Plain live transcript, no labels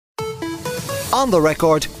On the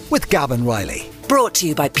Record with Gavin Riley. Brought to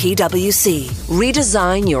you by PwC.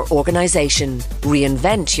 Redesign your organisation.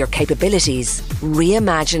 Reinvent your capabilities.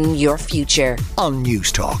 Reimagine your future. On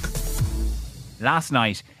News Talk. Last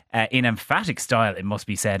night, in emphatic style, it must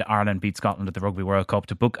be said, Ireland beat Scotland at the Rugby World Cup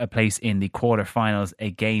to book a place in the quarter-finals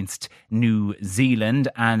against New Zealand.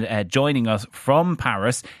 And joining us from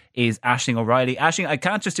Paris is Aisling O'Reilly. Aisling, I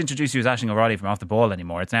can't just introduce you as Aisling O'Reilly from Off the Ball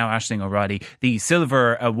anymore. It's now Aisling O'Reilly, the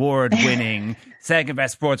Silver Award-winning second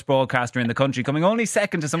best sports broadcaster in the country, coming only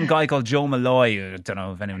second to some guy called Joe Malloy. I don't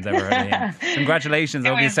know if anyone's ever heard of him. Congratulations, I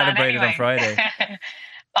hope you celebrated on Friday.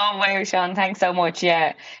 Oh wow, Sean, thanks so much.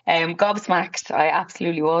 Yeah, gobsmacked I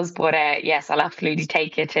absolutely was, but yes, I'll absolutely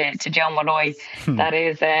take it to John Malloy. That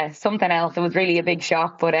is something else. It was really a big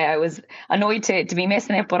shock, but I was annoyed to be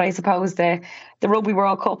missing it. But I suppose the Rugby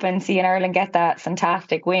World Cup and seeing Ireland get that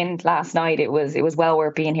fantastic win last night, it was well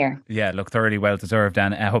worth being here. Yeah, look, thoroughly well deserved,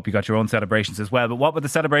 and I hope you got your own celebrations as well. But what were the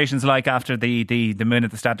celebrations like after the win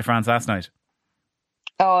at the Stade de France last night?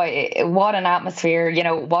 Oh, what an atmosphere, you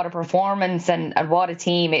know, what a performance and what a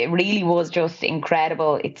team. It really was just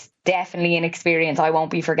incredible. It's definitely an experience I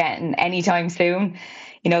won't be forgetting anytime soon.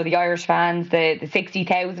 You know, the Irish fans, the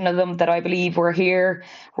 60,000 of them that I believe were here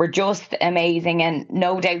were just amazing. And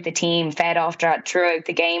no doubt the team fed off that throughout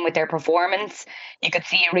the game with their performance. You could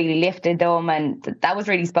see it really lifted them. And that was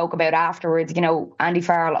really spoke about afterwards. You know, Andy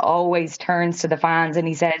Farrell always turns to the fans and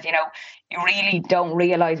he says, you know, you really don't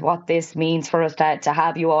realise what this means for us to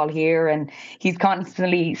have you all here. And he's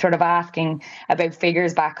constantly sort of asking about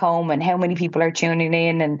figures back home and how many people are tuning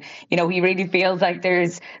in. And, you know, he really feels like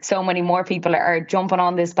there's so many more people are jumping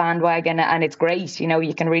on this bandwagon, and it's great. You know,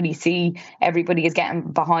 you can really see everybody is getting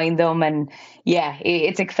behind them. And yeah,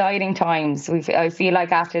 it's exciting times. I feel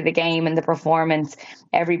like after the game and the performance,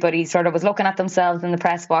 everybody sort of was looking at themselves in the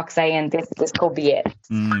press box saying this could be it.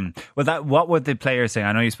 Well, what would the players say?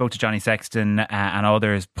 I know you spoke to Johnny Sexton and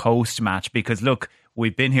others post-match, because look,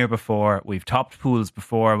 we've been here before, we've topped pools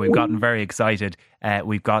before, we've gotten very excited.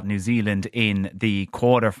 We've got New Zealand in the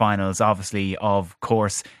quarterfinals, obviously, of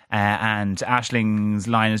course, and Aisling's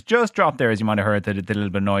line has just dropped there, as you might have heard, the little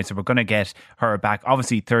bit of noise, so we're going to get her back.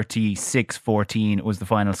 Obviously 36-14 was the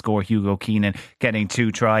final score, Hugo Keenan getting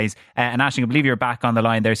 2 tries, and Aisling, I believe you're back on the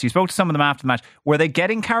line there, so you spoke to some of them after the match. Were they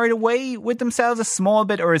getting carried away with themselves a small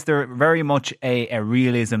bit, or is there very much a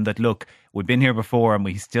realism that, look, we've been here before and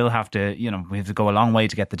we still have to, you know, we have to go a long way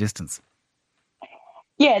to get the distance?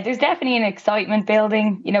 Yeah, there's definitely an excitement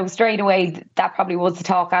building. You know, straight away, that probably was the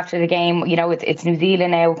talk after the game. You know, it's New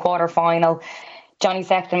Zealand now, quarter final. Johnny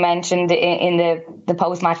Sexton mentioned in the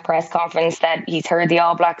post-match press conference that he's heard the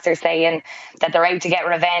All Blacks are saying that they're out to get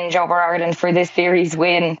revenge over Ireland for this series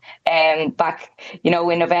win back, you know,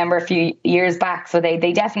 in November a few years back. So they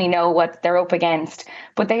definitely know what they're up against.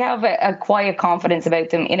 But they have a quiet confidence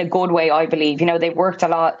about them in a good way, I believe. You know, they've worked a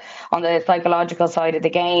lot on the psychological side of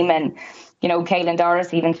the game, and you know, Caelan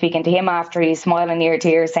Doris, even speaking to him after, he's smiling ear to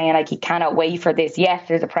ear saying like he cannot wait for this. Yes,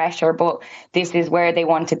 there's a pressure, but this is where they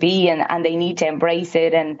want to be, and they need to embrace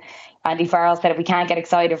it. And Andy Farrell said, if we can't get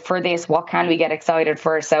excited for this, what can we get excited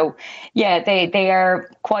for? So yeah, they are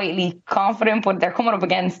quietly confident, but they're coming up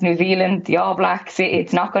against New Zealand, the All Blacks.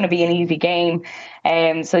 It's not going to be an easy game.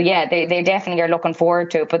 So yeah, they definitely are looking forward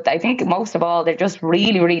to it. But I think most of all, they're just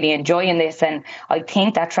really, really enjoying this. And I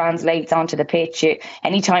think that translates onto the pitch.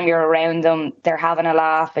 Anytime you're around them, they're having a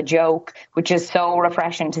laugh, a joke, which is so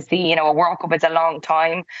refreshing to see. You know, a World Cup is a long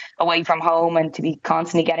time away from home, and to be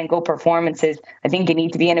constantly getting good performances, I think you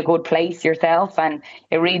need to be in a good place yourself. And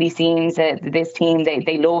it really seems that this team,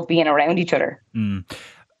 they love being around each other.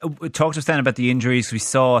 Talk to us then about the injuries. We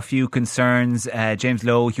saw a few concerns. James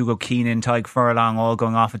Lowe, Hugo Keenan, Tyke Furlong all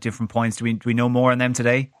going off at different points. Do we know more on them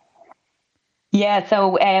today? Yeah,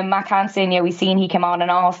 so Matt Hansen, yeah, we've seen he came on and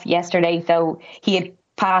off yesterday. So he had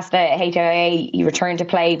passed the HIA, he returned to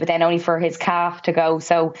play, but then only for his calf to go.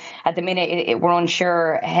 So at the minute, we're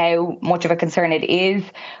unsure how much of a concern it is,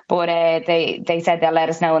 but they said they'll let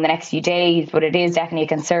us know in the next few days. But it is definitely a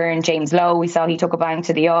concern. James Lowe, we saw he took a bang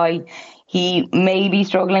to the eye. He may be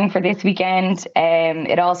struggling for this weekend.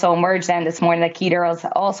 It also emerged then this morning that Keith Earls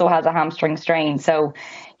also has a hamstring strain. So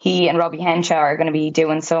he and Robbie Henshaw are going to be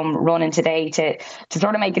doing some running today to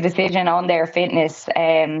sort of make a decision on their fitness.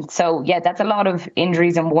 So yeah, that's a lot of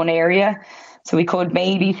injuries in one area. So we could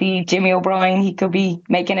maybe see Jimmy O'Brien. He could be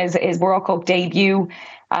making his World Cup debut.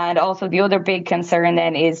 And also the other big concern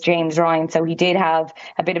then is James Ryan. So he did have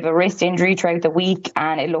a bit of a wrist injury throughout the week,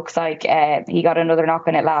 and it looks like he got another knock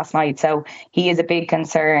on it last night. So he is a big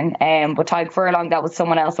concern. But Tyke Furlong, that was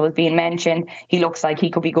someone else that was being mentioned. He looks like he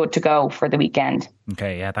could be good to go for the weekend.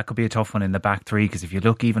 Okay, yeah, that could be a tough one in the back three, because if you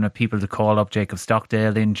look even at people to call up, Jacob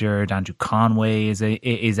Stockdale injured, Andrew Conway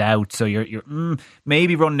is out, so you're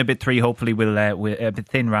maybe running a bit three. Hopefully we'll a bit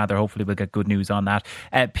thin rather. Hopefully we'll get good news on that.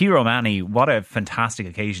 Peter O'Mahony, what a fantastic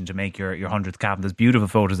occasion to make your 100th cap. There's beautiful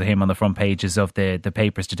photos of him on the front pages of the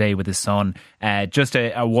papers today with his son. Just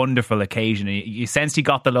a wonderful occasion. You sensed he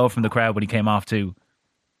got the love from the crowd when he came off too.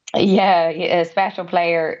 Yeah, a special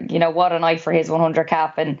player. What a night for his 100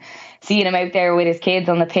 cap, and seeing him out there with his kids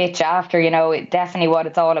on the pitch after, definitely what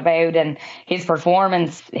it's all about. And his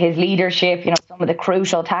performance, his leadership, some of the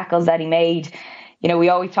crucial tackles that he made. We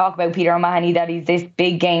always talk about Peter O'Mahony, that he's this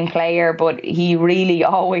big game player, but he really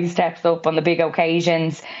always steps up on the big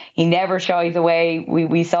occasions. He never shies away.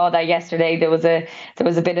 We saw that yesterday. There was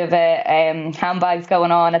a bit of a handbags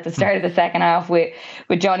going on at the start of the second half with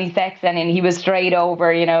Johnny Sexton, and he was straight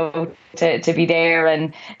over, to be there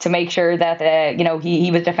and to make sure that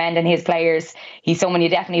he was defending his players. He's someone you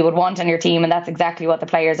definitely would want on your team, and that's exactly what the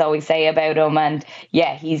players always say about him. And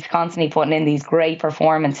yeah, he's constantly putting in these great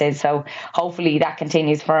performances. So hopefully that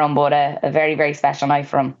continues for him, but a very, very special night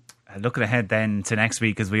for him. Looking ahead then to next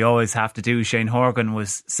week, as we always have to do, Shane Horgan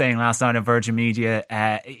was saying last night on Virgin Media,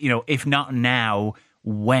 if not now,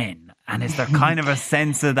 when? And is there kind of a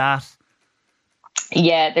sense of that?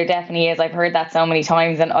 Yeah, there definitely is. I've heard that so many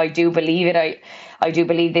times, and I do believe it. I do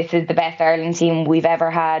believe this is the best Ireland team we've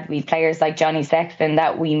ever had. We've players like Johnny Sexton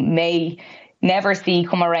that we may never see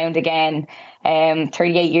come around again.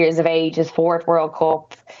 38 years of age, his fourth World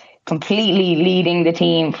Cup, completely leading the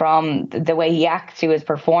team from the way he acts to his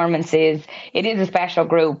performances. It is a special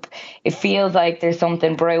group. It feels like there's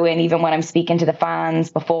something brewing. Even when I'm speaking to the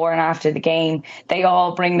fans before and after the game, they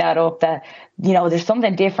all bring that up, that, there's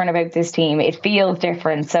something different about this team. It feels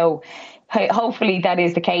different. So hopefully that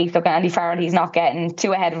is the case. Look, Andy Farrell, he's not getting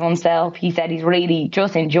too ahead of himself. He said he's really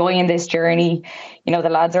just enjoying this journey. The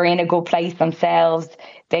lads are in a good place themselves.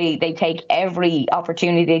 They take every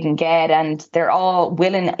opportunity they can get, and they're all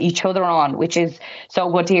willing each other on, which is so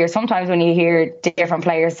good to hear. Sometimes when you hear different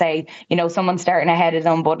players say, someone's starting ahead of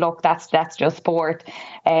them, but look, that's just sport.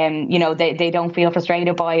 They don't feel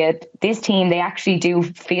frustrated by it. This team, they actually do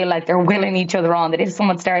feel like they're willing each other on, that if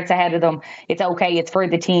someone starts ahead of them, it's okay, it's for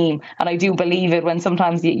the team. And I do believe it when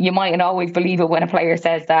sometimes you mightn't always believe it when a player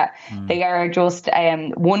says that. They are just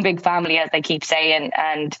one big family, as they keep saying.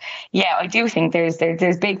 And yeah, I do think there's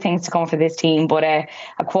big things to come for this team, but a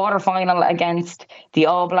quarter final against the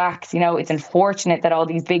All Blacks, it's unfortunate that all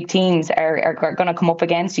these big teams are going to come up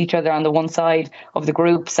against each other on the one side of the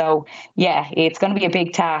group. So yeah, it's going to be a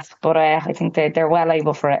big task, but I think that they're well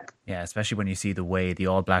able for it. Yeah, especially when you see the way the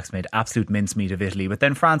All Blacks made absolute mincemeat of Italy, but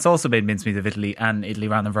then France also made mincemeat of Italy, and Italy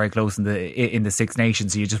ran them very close in the Six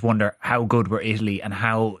Nations. So you just wonder how good were Italy, and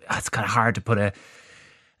how it's kind of hard to put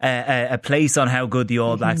a place on how good the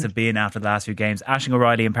All Blacks have been after the last few games. Aisling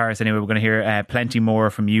O'Reilly in Paris anyway. We're going to hear plenty more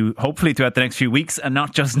from you, hopefully throughout the next few weeks, and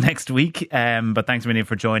not just next week. But thanks a million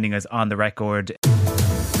for joining us on The Record.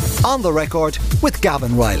 On the Record with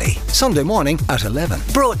Gavin Riley, Sunday morning at 11.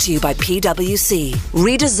 Brought to you by PwC.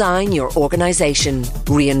 Redesign your organisation.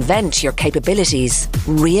 Reinvent your capabilities.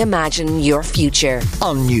 Reimagine your future.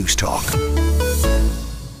 On News Talk.